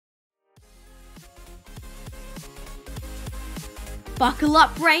Buckle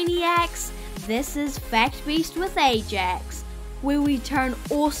up, Brainiacs! This is Factbeast with Ajax, where we turn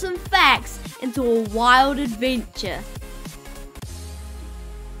awesome facts into a wild adventure.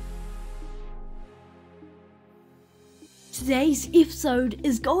 Today's episode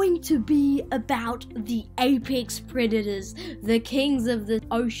is going to be about the apex predators, the kings of the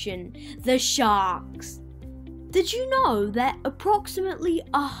ocean, the sharks. Did you know that approximately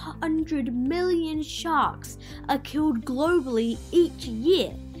 100 million sharks are killed globally each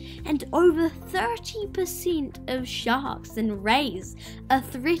year? And over 30% of sharks and rays are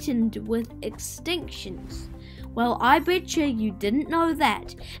threatened with extinctions. Well, I betcha you didn't know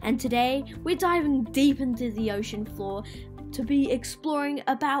that, and today we're diving deep into the ocean floor to be exploring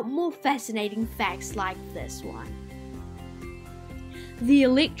about more fascinating facts like this one. The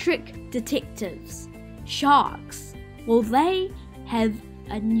electric detectives. Sharks, well, they have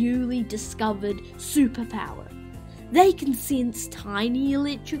a newly discovered superpower. They can sense tiny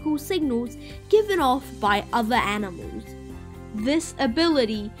electrical signals given off by other animals. This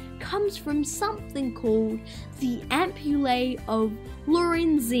ability comes from something called the ampullae of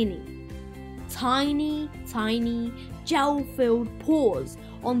Lorenzini. Tiny gel-filled pores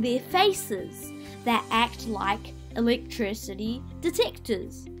on their faces that act like electricity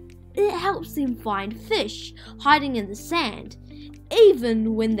detectors. It helps them find fish hiding in the sand,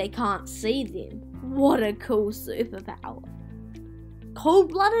 even when they can't see them. What a cool superpower.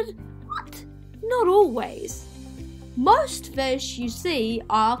 Cold-blooded? What? Not always. Most fish you see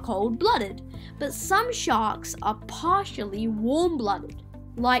are cold-blooded, but some sharks are partially warm-blooded,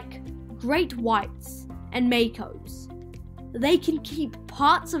 like great whites and makos. They can keep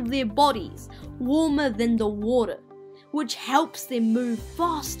parts of their bodies warmer than the water, which helps them move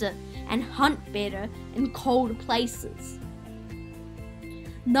faster and hunt better in cold places.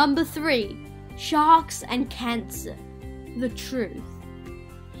 Number 3. Sharks and cancer. The truth.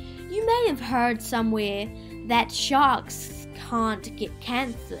 You may have heard somewhere that sharks can't get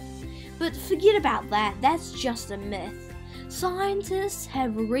cancer, but forget about that, that's just a myth. Scientists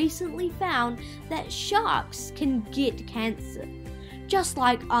have recently found that sharks can get cancer, just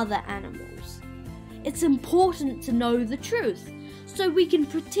like other animals. It's important to know the truth, so we can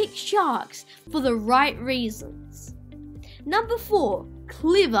protect sharks for the right reasons. Number 4.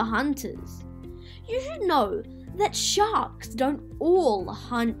 Clever hunters. You should know that sharks don't all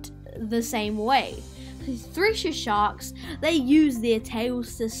hunt the same way. Thresher sharks, they use their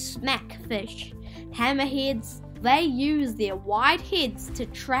tails to smack fish. Hammerheads, they use their wide heads to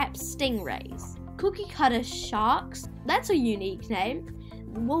trap stingrays. Cookie cutter sharks, that's a unique name.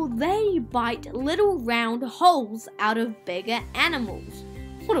 Well, they bite little round holes out of bigger animals.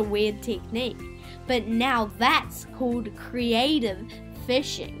 What a weird technique. But now that's called creative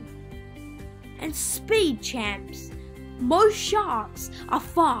fishing. And speed champs. Most sharks are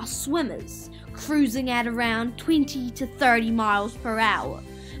fast swimmers, cruising at around 20 to 30 miles per hour.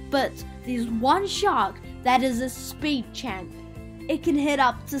 But there's one shark that is a speed champ. It can hit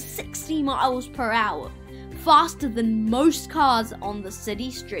up to 60 miles per hour, faster than most cars on the city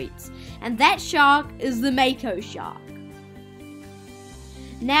streets. And that shark is the mako shark.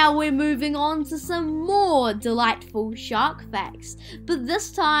 Now we're moving on to some more delightful shark facts, but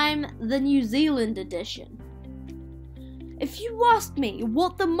this time the New Zealand edition. If you asked me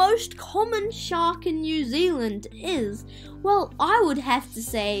what the most common shark in New Zealand is, well, I would have to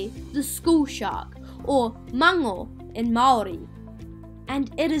say the school shark, or mango in Maori.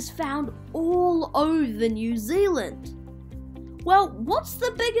 And it is found all over New Zealand. Well, what's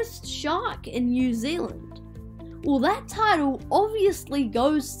the biggest shark in New Zealand? Well, that title obviously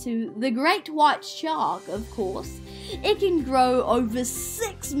goes to the great white shark, of course. It can grow over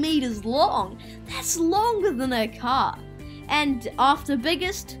 6 meters long. That's longer than a car. And after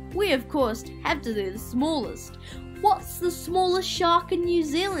biggest, we of course have to do the smallest. What's the smallest shark in New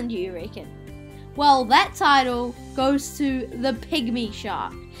Zealand, you reckon? Well, that title goes to the pygmy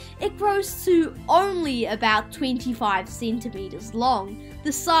shark. It grows to only about 25 centimeters long,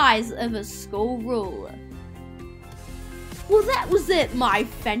 the size of a school ruler. Well, that was it, my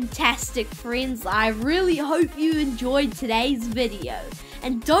fantastic friends. I really hope you enjoyed today's video.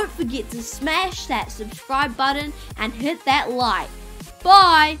 And don't forget to smash that subscribe button and hit that like.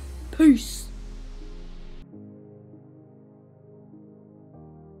 Bye! Peace!